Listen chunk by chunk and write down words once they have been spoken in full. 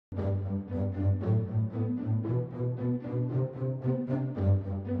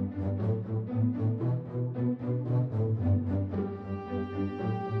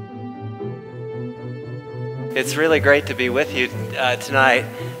It's really great to be with you tonight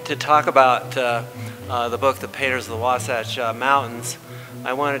to talk about the book, The Painters of the Wasatch Mountains.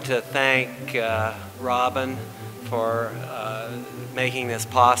 I wanted to thank Robin for making this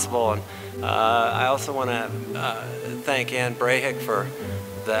possible, and I also want to thank Ann Brahik for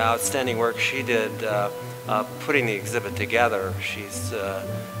the outstanding work she did putting the exhibit together. She's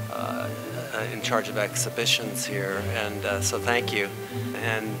in charge of exhibitions here, and so thank you.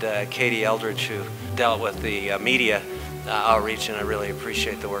 And Katie Eldridge, who dealt with the media outreach, and I really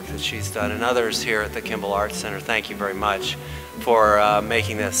appreciate the work that she's done, and others here at the Kimball Art Center. Thank you very much for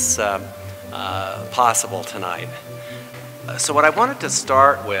making this possible tonight. So what I wanted to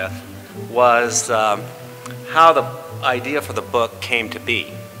start with was how the idea for the book came to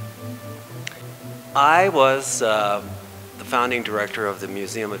be. I was the founding director of the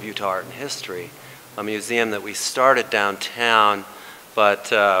Museum of Utah Art and History, a museum that we started downtown,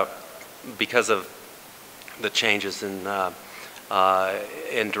 but because of the changes in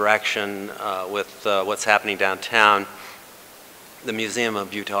direction with what's happening downtown, the Museum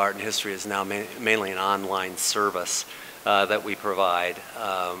of Utah Art and History is now mainly an online service that we provide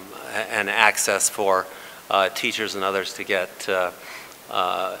and access for teachers and others to get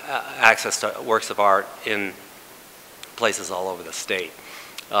access to works of art in places all over the state.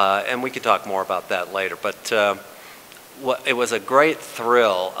 And we can talk more about that later, but it was a great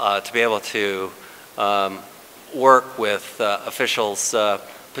thrill to be able to work with officials,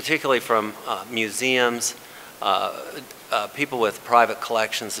 particularly from museums, people with private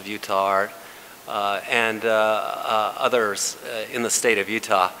collections of Utah art, and others in the state of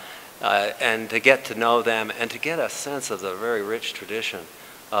Utah, and to get to know them and to get a sense of the very rich tradition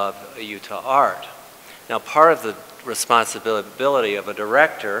of Utah art. Now, part of the responsibility of a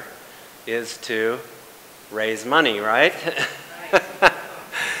director is to raise money, right?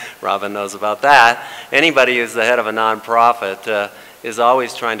 Robin knows about that. Anybody who's the head of a nonprofit is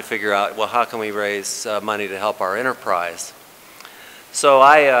always trying to figure out, well, how can we raise money to help our enterprise? So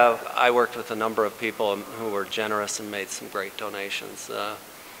I worked with a number of people who were generous and made some great donations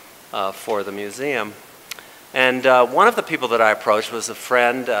for the museum. And one of the people that I approached was a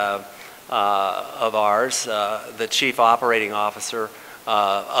friend of ours, the chief operating officer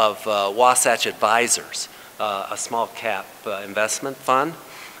of Wasatch Advisors, a small cap investment fund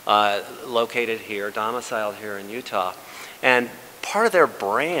located here, domiciled here in Utah. And part of their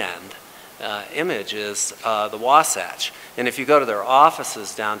brand image is the Wasatch. And if you go to their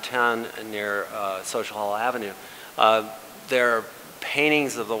offices downtown near Social Hall Avenue, there are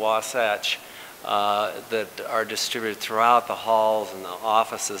paintings of the Wasatch that are distributed throughout the halls and the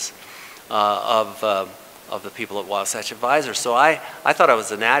offices of the people at Wasatch Advisors. So I thought I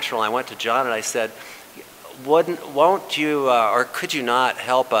was a natural. I went to John and I said, won't you, or could you not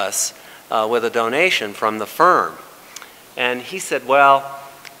help us with a donation from the firm? And he said, well,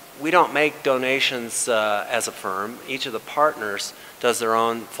 we don't make donations as a firm. Each of the partners does their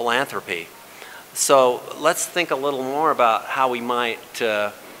own philanthropy. So let's think a little more about how we might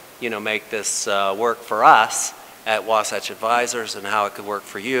make this work for us at Wasatch Advisors and how it could work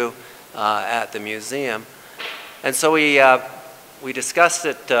for you at the museum. And so we discussed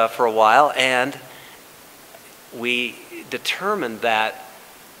it for a while, and we determined that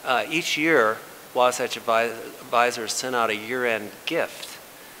each year Wasatch Advisors sent out a year-end gift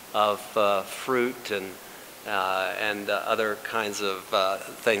of fruit and other kinds of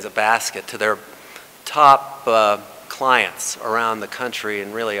things, a basket, to their top clients around the country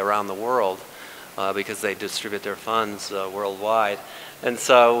and really around the world, because they distribute their funds worldwide. And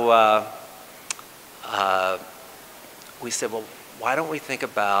so we said, well, why don't we think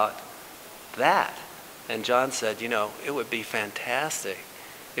about that? And John said, it would be fantastic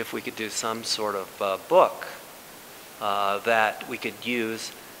if we could do some sort of book that we could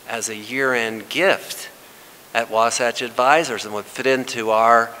use as a year-end gift at Wasatch Advisors and would fit into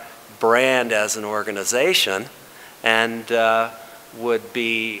our brand as an organization, and would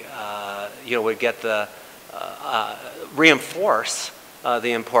be, would get the reinforce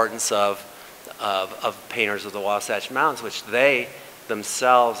the importance of Painters of the Wasatch Mountains, which they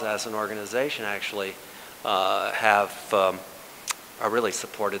themselves as an organization actually are really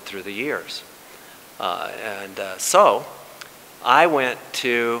supported through the years. So I went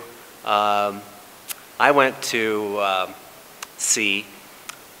to see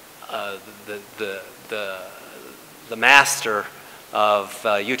the master of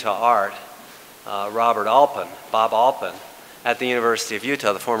Utah art, Bob Alpin, at the University of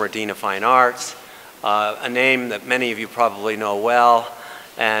Utah, the former Dean of Fine Arts, a name that many of you probably know well,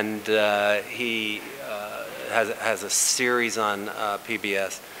 and he has a series on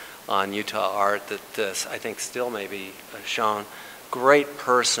PBS on Utah art that I think still may be shown. Great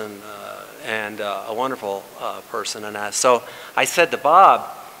person and a wonderful person. And so I said to Bob,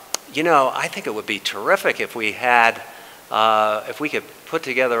 you know, I think it would be terrific if we had, if we could put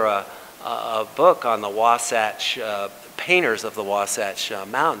together a book on the Wasatch, painters of the Wasatch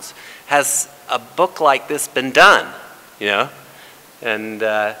Mountains. Has a book like this been done, you know? And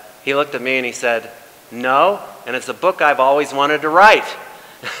he looked at me and he said, no, and it's a book I've always wanted to write.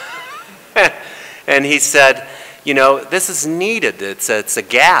 And he said, you know, this is needed. It's a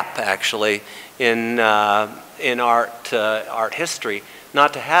gap, actually, in art history,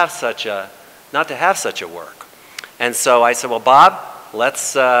 not to have such a work. And so I said, well, Bob,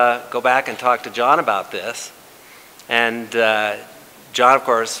 let's go back and talk to John about this. And John, of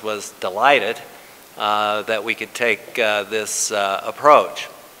course, was delighted that we could take this approach.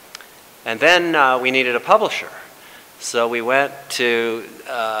 And then we needed a publisher. So we went to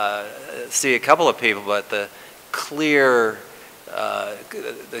see a couple of people, but the clear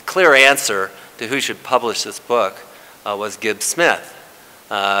answer to who should publish this book was Gibb Smith.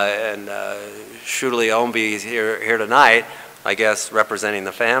 And Shuli Ombi is here tonight, I guess representing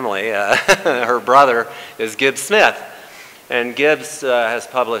the family. Her brother is Gibb Smith. And Gibbs has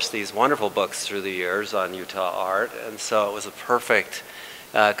published these wonderful books through the years on Utah art, and so it was a perfect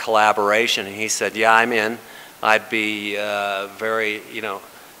collaboration. And he said, yeah, I'm in. I'd be very, you know,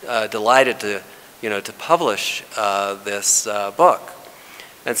 delighted to, you know, to publish this book.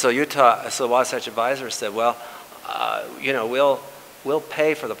 And so Wasatch Advisors said, well, you know, we'll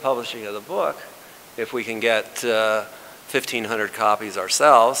pay for the publishing of the book if we can get 1,500 copies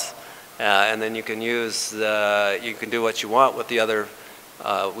ourselves, and then you can use you can do what you want with the other.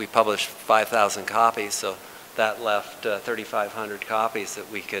 We published 5,000 copies, so that left 3,500 copies that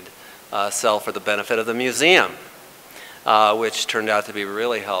we could sell for the benefit of the museum, which turned out to be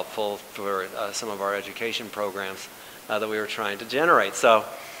really helpful for some of our education programs that we were trying to generate. So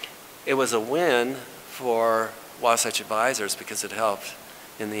it was a win for Wasatch Advisors because it helped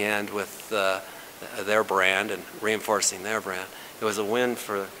in the end with their brand and reinforcing their brand. It was a win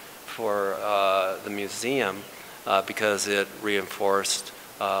for the museum because it reinforced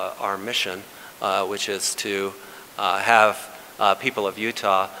our mission, which is to have people of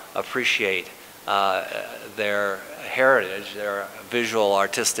Utah appreciate their heritage, their visual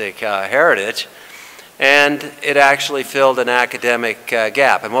artistic heritage, and it actually filled an academic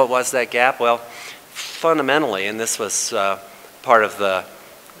gap. And what was that gap? Well, fundamentally, and this was part of the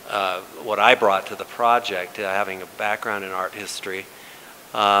what I brought to the project, having a background in art history,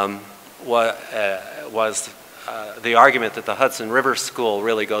 was the argument that the Hudson River School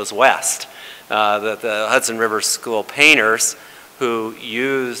really goes west. That the Hudson River School painters who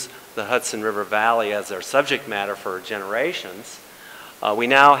use the Hudson River Valley as their subject matter for generations, we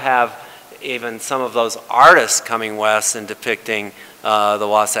now have even some of those artists coming west and depicting the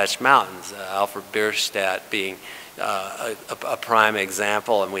Wasatch Mountains, Alfred Bierstadt being a prime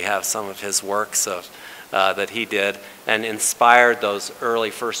example, and we have some of his works that he did and inspired those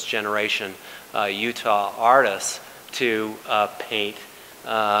early first generation Utah artists to paint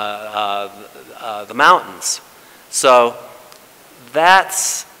the mountains. So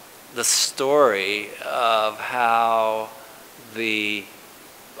that's the story of how the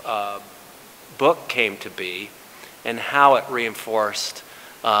book came to be and how it reinforced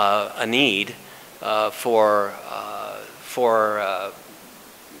a need for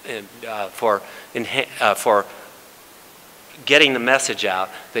getting the message out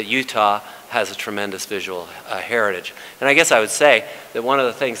that Utah has a tremendous visual heritage. And I guess I would say that one of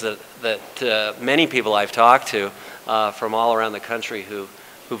the things that many people I've talked to from all around the country who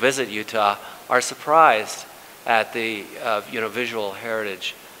visit Utah are surprised at the you know, visual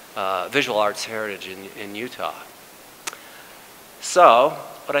heritage, visual arts heritage in Utah. So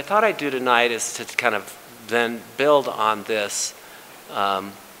what I thought I'd do tonight is to kind of then build on this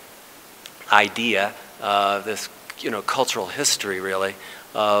idea, this, you know, cultural history really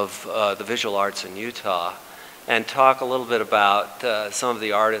of the visual arts in Utah, and talk a little bit about some of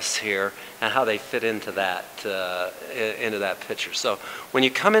the artists here and how they fit into that picture. So when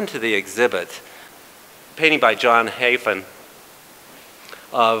you come into the exhibit, painting by John Hafen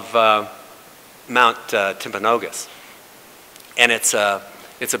of Mount Timpanogos, and it's a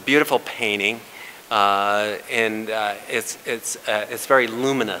beautiful painting, and it's very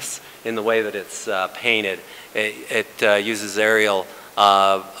luminous in the way that it's painted. It uses aerial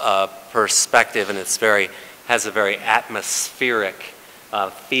perspective, and has a very atmospheric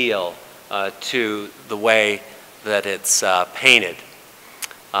feel to the way that it's painted.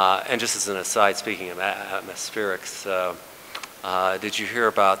 And just as an aside, speaking of atmospherics, Did you hear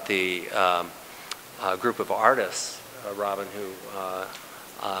about the group of artists, Robin, who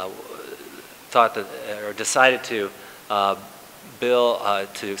thought that, or decided to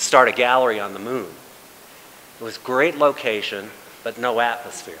to start a gallery on the moon? It was great location, but no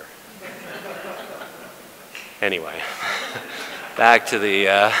atmosphere. Anyway, back to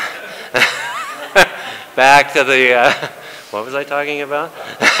the what was I talking about?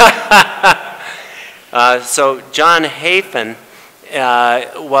 So John Hafen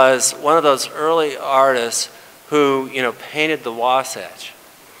was one of those early artists who, painted the Wasatch.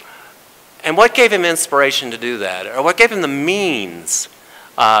 And what gave him inspiration to do that, or what gave him the means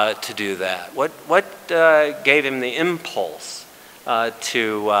to do that? What gave him the impulse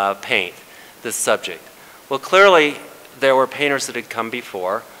to paint this subject? Well, clearly there were painters that had come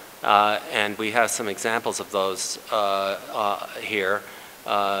before, and we have some examples of those here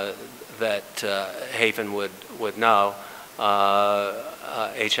that Hafen would know.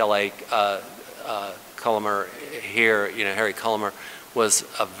 H.L.A. Cullimer here, Harry Cullimer was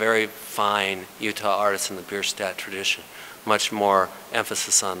a very fine Utah artist in the Bierstadt tradition, much more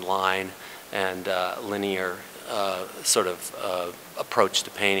emphasis on line and linear sort of approach to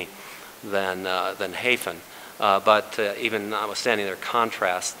painting than Hafen. But even notwithstanding their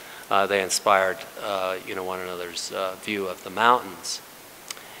contrast, they inspired one another's view of the mountains.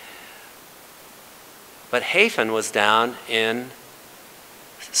 But Hafen was down in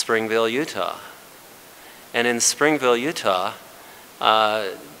Springville, Utah. And in Springville, Utah,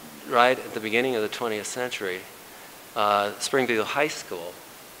 right at the beginning of the 20th century, Springville High School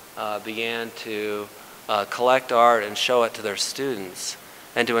began to collect art and show it to their students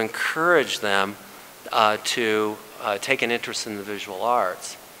and to encourage them to take an interest in the visual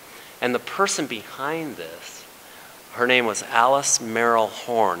arts. And the person behind this, her name was Alice Merrill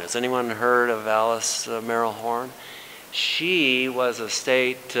Horn. Has anyone heard of Alice Merrill Horn? She was a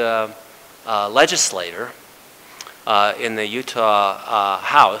state legislator in the Utah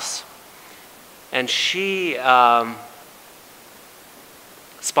House, and she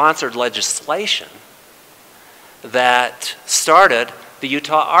sponsored legislation that started the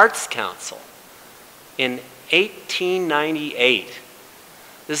Utah Arts Council in 1898.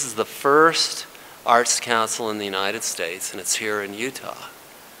 This is the first arts council in the United States, and it's here in Utah.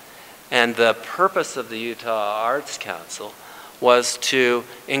 And the purpose of the Utah Arts Council was to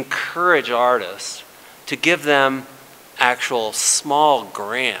encourage artists, to give them actual small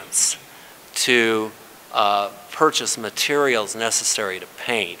grants to purchase materials necessary to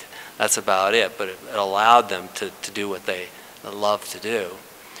paint. That's about it, but it allowed them to do what they love to do.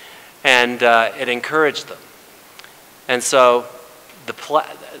 And it encouraged them. And so the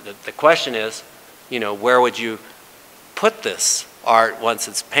question is, where would you put this art once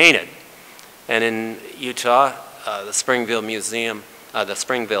it's painted? And in Utah, the Springville Museum, the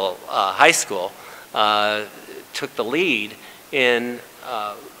Springville High School took the lead in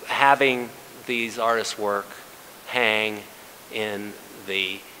having these artists' work hang in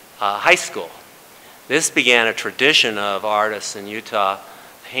the high school. This began a tradition of artists in Utah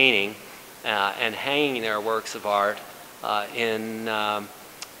painting and hanging their works of art in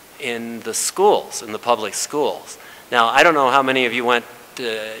the schools, in the public schools. Now, I don't know how many of you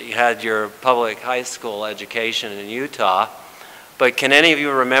you had your public high school education in Utah, but can any of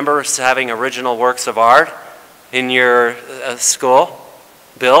you remember having original works of art in your school?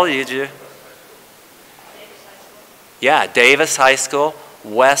 Bill, did you? Yeah, Davis High School,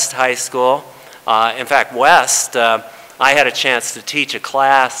 West High School. In fact, West, I had a chance to teach a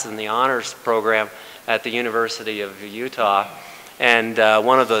class in the honors program at the University of Utah, and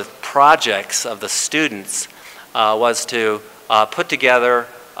one of the projects of the students was to put together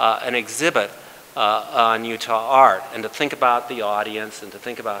an exhibit on Utah art, and to think about the audience and to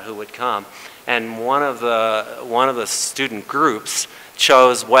think about who would come. And one of the student groups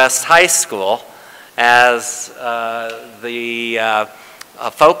chose West High School as the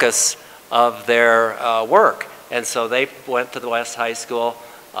focus of their work. And so they went to the West High School.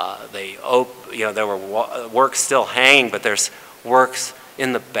 There were works still hanging, but there's works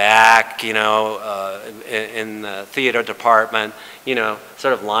in the back, in the theater department,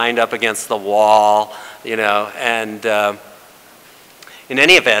 sort of lined up against the wall, and in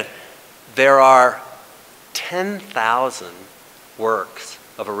any event, there are 10,000 works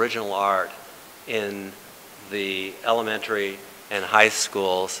of original art in the elementary and high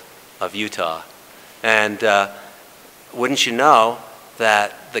schools of Utah. And wouldn't you know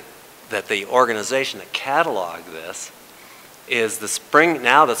that the organization that cataloged this is the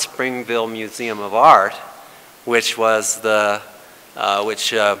Springville Museum of Art, which was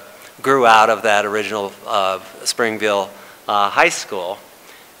which grew out of that original Springville high school,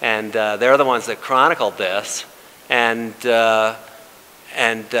 and they're the ones that chronicled this and have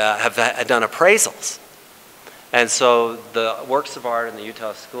done appraisals. And so the works of art in the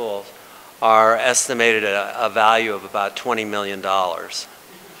Utah schools are estimated at a value of about $20 million.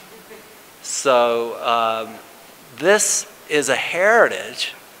 So this is a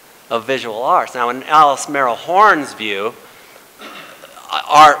heritage of visual arts. Now, in Alice Merrill Horn's view,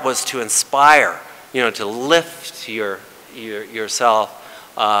 art was to inspire, to lift yourself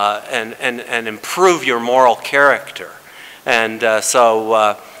and improve your moral character. And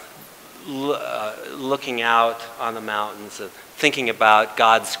looking out on the mountains and thinking about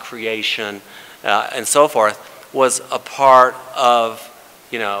God's creation and so forth was a part of,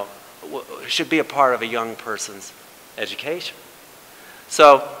 should be a part of a young person's education.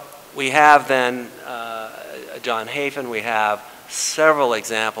 So we have then John Hafen, we have several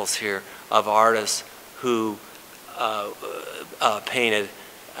examples here of artists who painted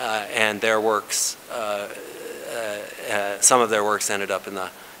and their works, some of their works ended up in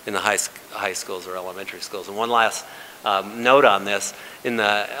the high schools or elementary schools. And one last note on this, in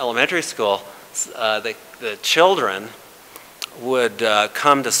the elementary school, the children would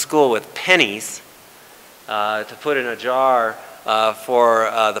come to school with pennies to put in a jar for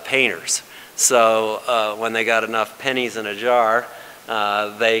the painters. So when they got enough pennies in a jar,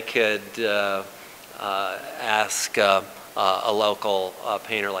 they could ask a local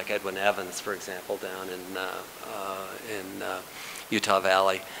painter like Edwin Evans, for example, down in Utah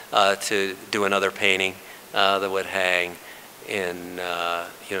Valley, to do another painting that would hang in the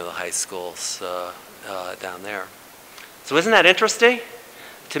high schools down there. So isn't that interesting?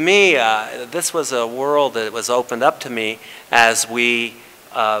 To me, this was a world that was opened up to me as we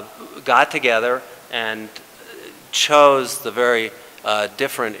got together and chose the very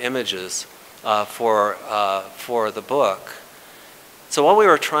different images for the book. So what we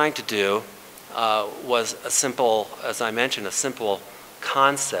were trying to do was a simple, as I mentioned, a simple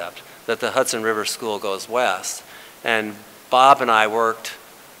concept that the Hudson River School goes west. And Bob and I worked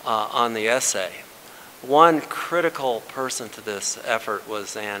on the essay. One critical person to this effort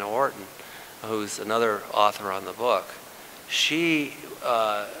was Ann Orton, who's another author on the book. She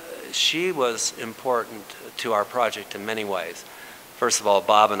was important to our project in many ways. First of all,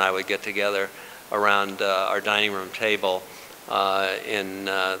 Bob and I would get together around our dining room table in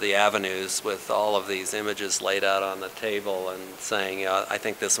the avenues with all of these images laid out on the table and saying, I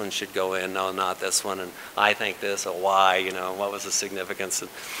think this one should go in, no, not this one, and I think this, or why, what was the significance,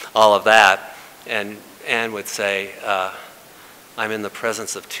 and all of that. And Anne would say, I'm in the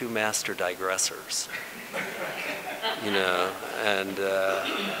presence of two master digressors. And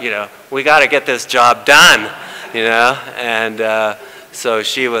we got to get this job done, and so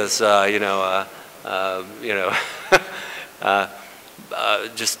she was,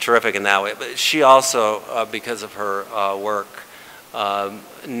 just terrific in that way. But she also, because of her work,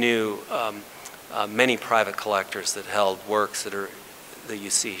 knew many private collectors that held works that you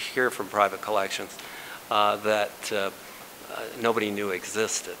see here from private collections that nobody knew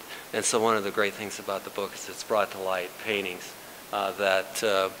existed. And so one of the great things about the book is it's brought to light paintings that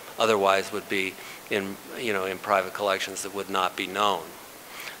otherwise would be in private collections that would not be known.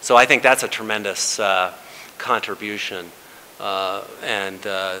 So I think that's a tremendous contribution.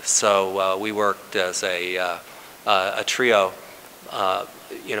 So we worked as a trio,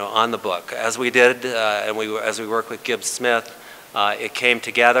 on the book. As we did, as we worked with Gibbs Smith, it came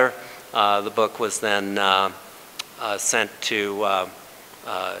together. The book was then sent to,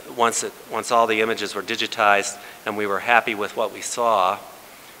 once all the images were digitized and we were happy with what we saw,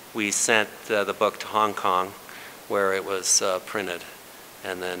 we sent the book to Hong Kong, where it was printed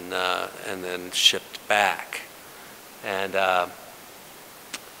and then shipped back. And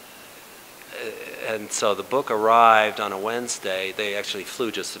so the book arrived on a Wednesday. They actually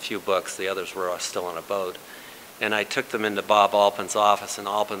flew just a few books. The others were still on a boat. And I took them into Bob Alpin's office, and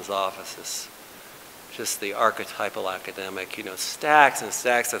Alpin's office is just the archetypal academic, stacks and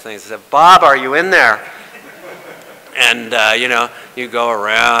stacks of things. I said, Bob, are you in there? And, you go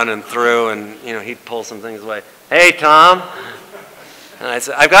around and through, and, he'd pull some things away. Hey, Tom. And I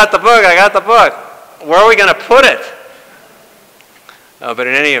said, I got the book. Where are we going to put it? But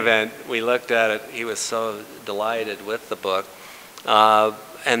in any event, we looked at it. He was so delighted with the book.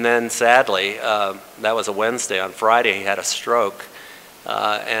 And then sadly, that was a Wednesday. On Friday, he had a stroke.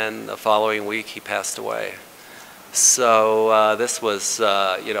 And the following week, he passed away. So this was,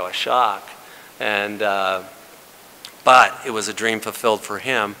 a shock. And, but it was a dream fulfilled for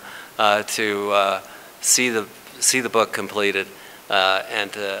him to see the book completed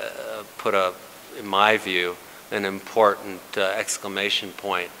and to put in my view, an important exclamation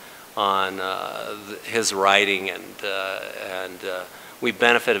point on his writing, and we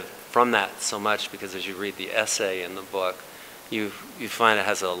benefited from that so much because as you read the essay in the book, you find it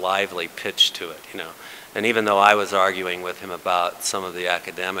has a lively pitch to it, you know. And even though I was arguing with him about some of the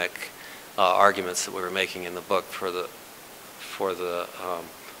academic arguments that we were making in the book for the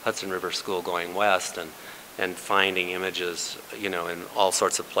Hudson River School going west, and finding images, you know, in all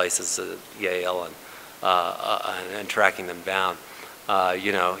sorts of places at Yale, and tracking them down.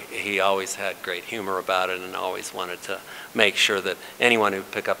 You know, he always had great humor about it and always wanted to make sure that anyone who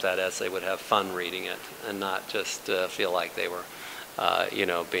picked up that essay would have fun reading it and not just feel like they were, you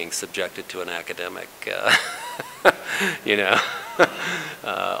know, being subjected to an academic, you know,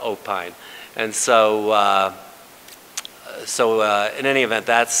 opine. And so, in any event,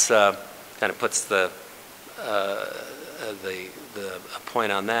 that's kind of puts the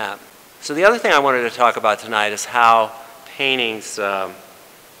point on that. So the other thing I wanted to talk about tonight is how paintings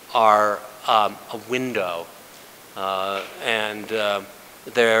are a window, and so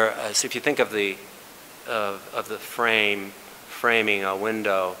if you think of the framing a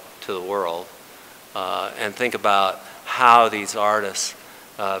window to the world, and think about how these artists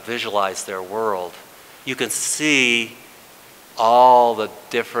visualize their world, you can see all the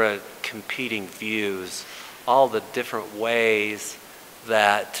different competing views, all the different ways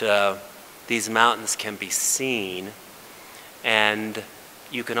that these mountains can be seen. And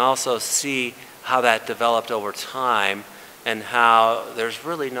you can also see how that developed over time and how there's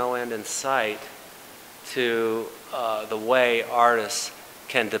really no end in sight to the way artists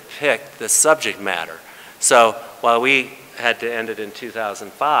can depict the subject matter. So while we had to end it in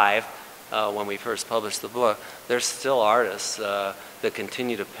 2005, when we first published the book, there's still artists that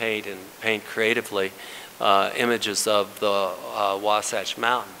continue to paint and paint creatively images of the Wasatch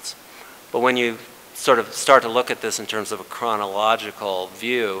Mountains. But when you sort of start to look at this in terms of a chronological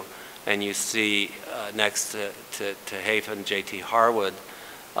view, and you see next to Hafe and J.T. Harwood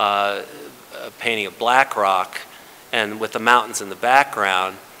a painting of Black Rock, and with the mountains in the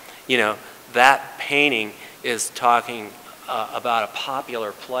background, you know, that painting is talking about a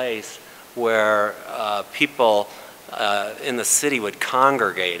popular place where people in the city would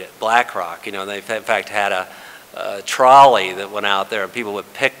congregate at Black Rock. You know, they in fact had a trolley that went out there, and people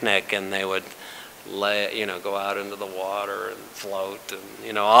would picnic, and they would go out into the water and float, and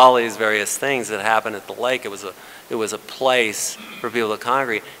you know, all these various things that happened at the lake. It was a place for people to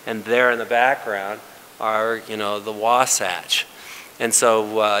congregate, and there in the background are, you know, the Wasatch. And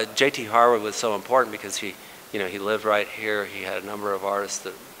so J.T. Harwood was so important because he lived right here. He had a number of artists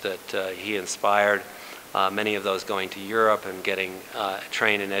that he inspired, many of those going to Europe and getting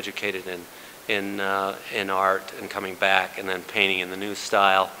trained and educated in art and coming back and then painting in the new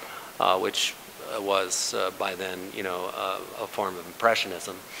style, which was by then, you know, a form of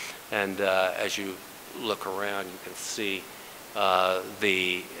Impressionism. And as you look around, you can see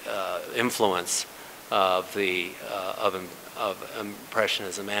the influence of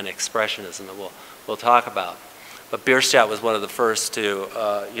Impressionism and Expressionism that we'll talk about. But Bierstadt was one of the first to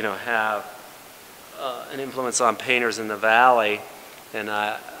you know, have an influence on painters in the valley. And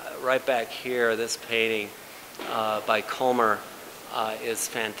right back here, this painting by Kulmer is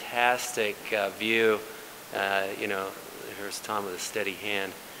fantastic view. You know, here's Tom with a steady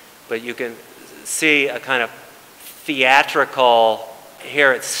hand. But you can see a kind of theatrical,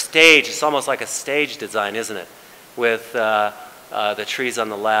 here it's staged. It's almost like a stage design, isn't it? With the trees on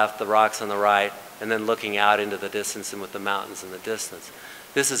the left, the rocks on the right, and then looking out into the distance and with the mountains in the distance.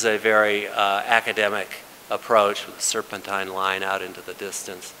 This is a very academic approach with a serpentine line out into the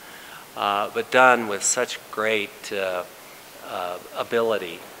distance, but done with such great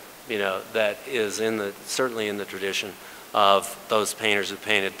ability, you know, that is certainly in the tradition of those painters who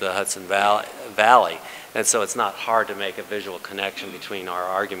painted the Hudson Valley. And so it's not hard to make a visual connection between our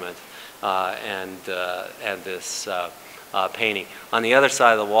argument and this painting. On the other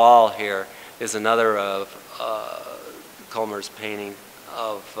side of the wall here is another of Kulmer's painting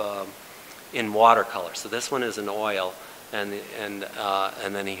of in watercolor. So this one is in oil, and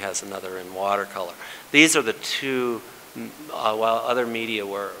then he has another in watercolor. These are the two. While other media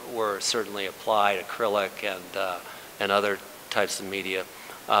were certainly applied, acrylic and other types of media,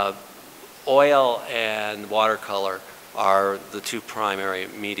 oil and watercolor are the two primary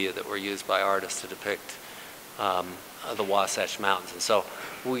media that were used by artists to depict the Wasatch Mountains. And so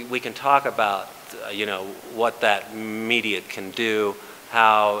we can talk about you know, what that media can do,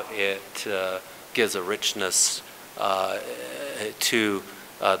 how it gives a richness to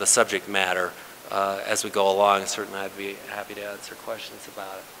the subject matter as we go along. Certainly I'd be happy to answer questions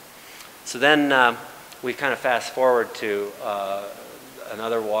about it. So then we kind of fast forward to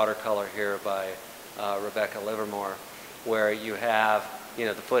another watercolor here by Rebecca Livermore, where you have, you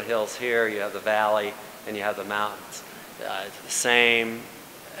know, the foothills here, you have the valley, and you have the mountains. It's the same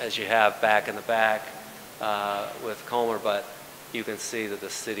as you have back in the back with Comer, but you can see that the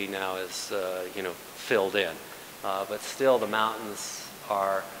city now is, you know, filled in. But still, the mountains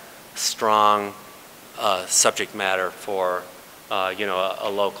are strong subject matter for, you know, a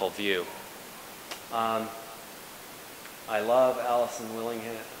local view. I love Alison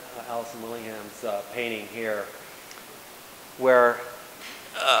Willingham's painting here, where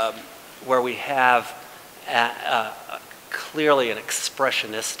we have clearly an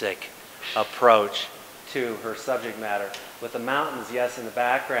expressionistic approach to her subject matter, with the mountains, yes, in the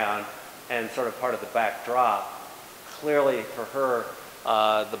background and sort of part of the backdrop. Clearly, for her,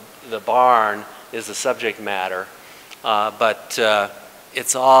 the barn is the subject matter, but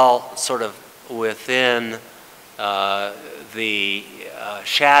it's all sort of within the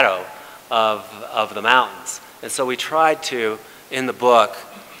shadow of the mountains. And so we tried to, in the book,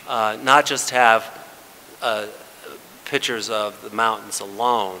 not just have pictures of the mountains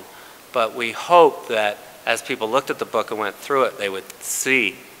alone, but we hope that as people looked at the book and went through it, they would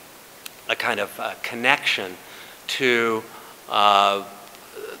see a kind of connection to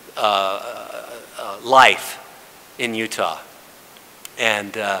life in Utah.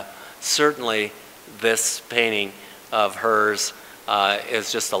 And certainly this painting of hers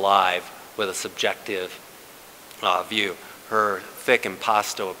is just alive with a subjective view. Her thick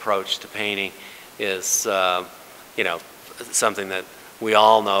impasto approach to painting is, you know, something that we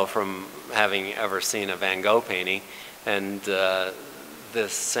all know from having ever seen a Van Gogh painting, and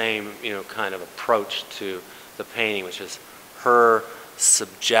this same, you know, kind of approach to the painting, which is her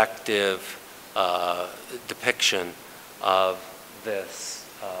subjective depiction of this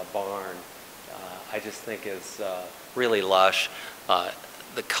barn, I just think is really lush.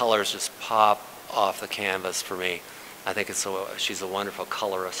 The colors just pop off the canvas for me. I think she's a wonderful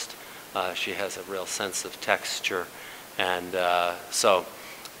colorist. She has a real sense of texture, and so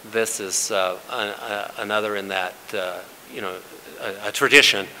this is another in that, you know, a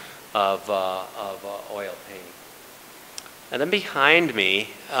tradition of oil painting. And then behind me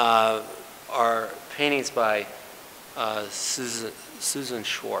are paintings by Susan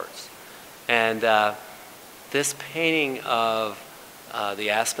Schwartz. And this painting of the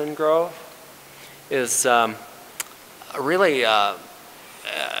aspen grove is really a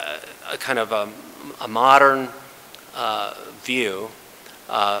kind of a modern view,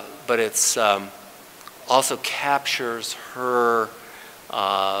 but it's also captures her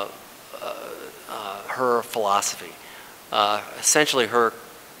her philosophy, essentially her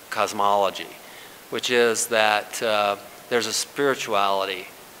cosmology, which is that there's a spirituality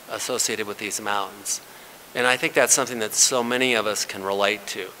associated with these mountains. And I think that's something that so many of us can relate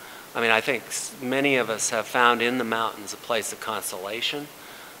to. I mean, I think many of us have found in the mountains a place of consolation,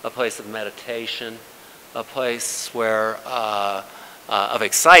 a place of meditation, a place where of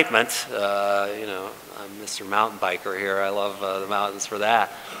excitement. You know, I'm Mr. Mountain Biker here. I love the mountains for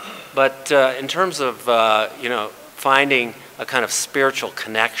that. But in terms of you know, finding a kind of spiritual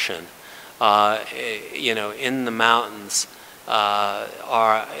connection, you know, in the mountains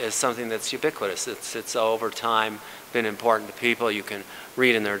is something that's ubiquitous. It's over time been important to people. You can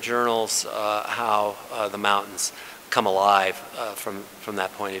read in their journals how the mountains come alive from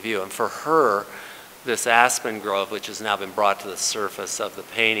that point of view. And for her, this aspen grove, which has now been brought to the surface of the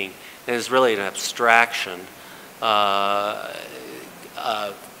painting, and is really an abstraction,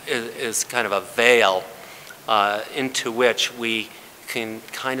 is kind of a veil into which we can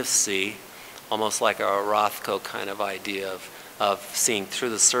kind of see, almost like a Rothko kind of idea of seeing through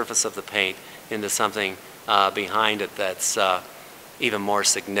the surface of the paint into something behind it that's even more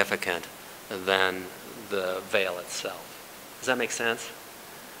significant than the veil itself. Does that make sense?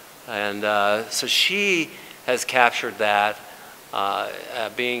 And so she has captured that,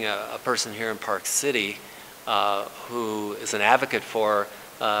 being a person here in Park City who is an advocate for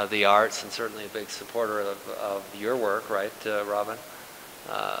the arts and certainly a big supporter of your work, right, Robin?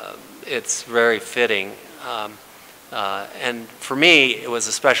 It's very fitting. And for me, it was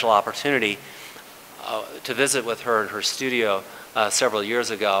a special opportunity to visit with her in her studio several years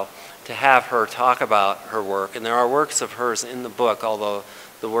ago, to have her talk about her work. And there are works of hers in the book, although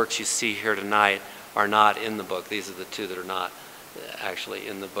the works you see here tonight are not in the book. These are the two that are not actually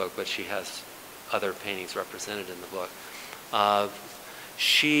in the book, but she has other paintings represented in the book.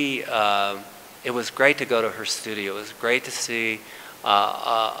 It was great to go to her studio. It was great to see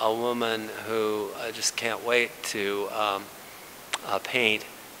a woman who just can't wait to paint,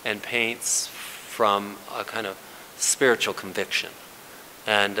 and paints from a kind of spiritual conviction.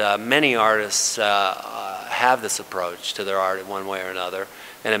 And many artists have this approach to their art in one way or another,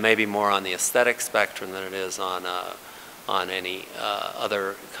 and it may be more on the aesthetic spectrum than it is on any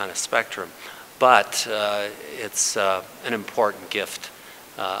other kind of spectrum. But it's an important gift,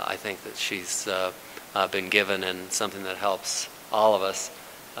 I think, that she's been given, and something that helps all of us,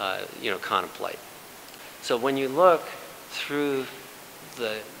 contemplate. So when you look through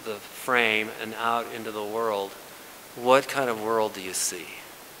the frame and out into the world, what kind of world do you see?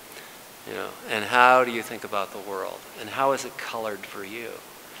 And how do you think about the world? And how is it colored for you?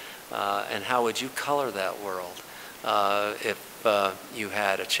 And how would you color that world if you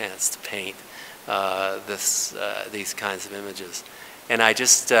had a chance to paint these kinds of images? And I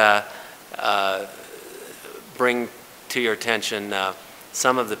just bring to your attention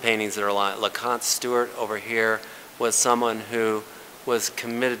some of the paintings that are on. LeConte Stewart over here was someone who was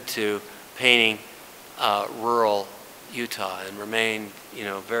committed to painting rural Utah and remained,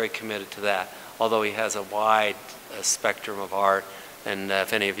 very committed to that. Although he has a wide spectrum of art, and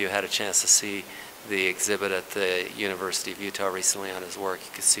if any of you had a chance to see the exhibit at the University of Utah recently on his work,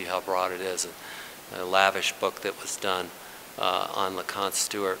 you could see how broad it is. A lavish book that was done on LeConte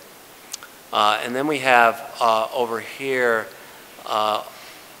Stewart. And then we have over here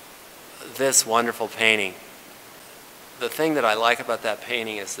this wonderful painting. The thing that I like about that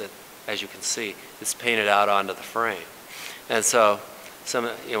painting is that, as you can see, it's painted out onto the frame. And so some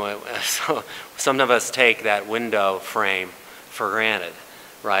of us take that window frame for granted,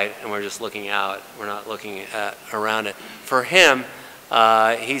 right? And we're just looking out. We're not looking around it. For him,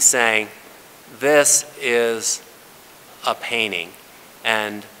 he's saying, this is a painting,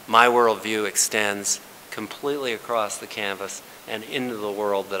 and my worldview extends completely across the canvas and into the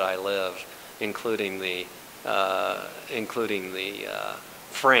world that I live, including the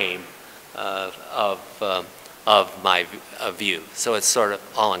frame of my view. So it's sort of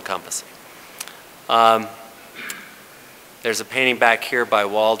all-encompassing. There's a painting back here by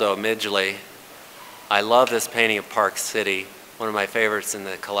Waldo Midgley. I love this painting of Park City, one of my favorites in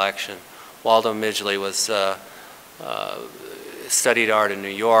the collection. Waldo Midgley was studied art in New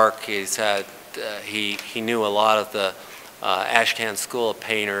York. He's had he knew a lot of the Ashcan School of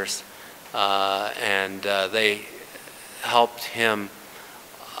Painters, and they helped him,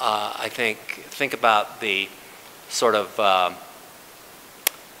 I think about the sort of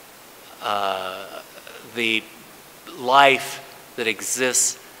the life that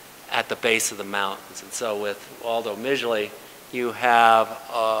exists at the base of the mountains. And so with Waldo Midgley, you have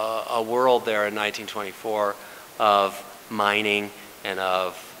a world there in 1924 of mining and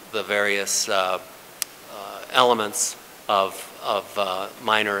of the various elements of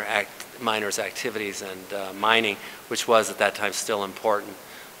miners' activities and mining, which was at that time still important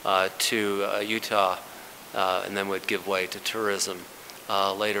to Utah, and then would give way to tourism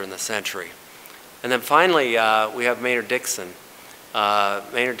later in the century. And then finally, we have Maynard Dixon.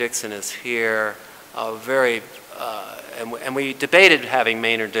 Maynard Dixon is here, and we debated having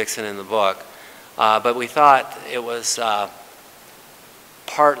Maynard Dixon in the book, but we thought it was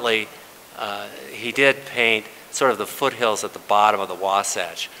partly, he did paint sort of the foothills at the bottom of the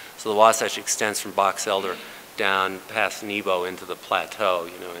Wasatch. So the Wasatch extends from Box Elder down past Nebo into the plateau,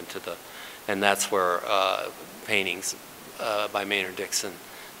 and that's where paintings by Maynard Dixon,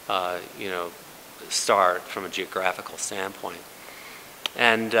 start from a geographical standpoint.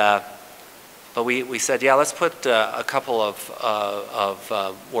 And but we said, yeah, let's put a couple of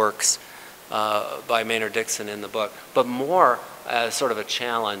works by Maynard Dixon in the book, but more as sort of a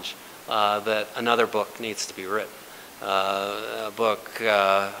challenge that another book needs to be written, a book,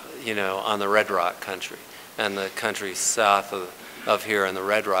 on the Red Rock country and the country south of here in the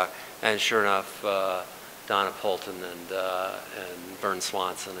Red Rock. And sure enough, Donna Poulton and Vern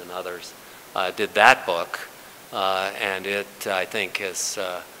Swanson and others did that book, and it, I think, is,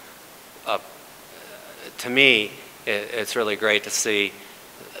 to me, it's really great to see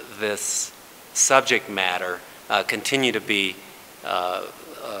this subject matter continue to be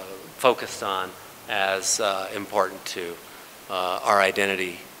focused on as important to our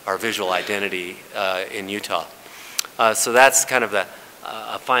identity, our visual identity in Utah. So that's kind of a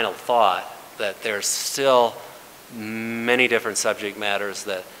final thought, that there's still many different subject matters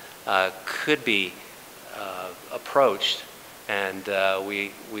that could be approached, and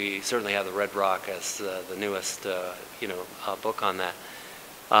we certainly have the Red Rock as the newest book on that.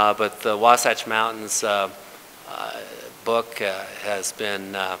 But the Wasatch Mountains book has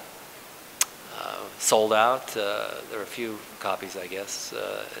been sold out. There are a few copies, I guess,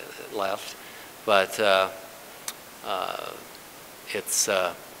 left, but it's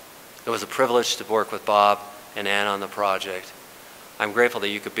It was a privilege to work with Bob and Ann on the project. I'm grateful that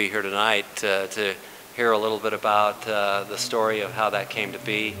you could be here tonight to hear a little bit about the story of how that came to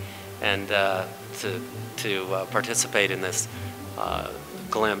be, and to participate in this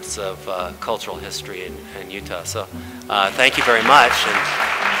glimpse of cultural history in Utah. So thank you very much.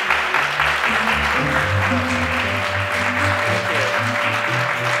 And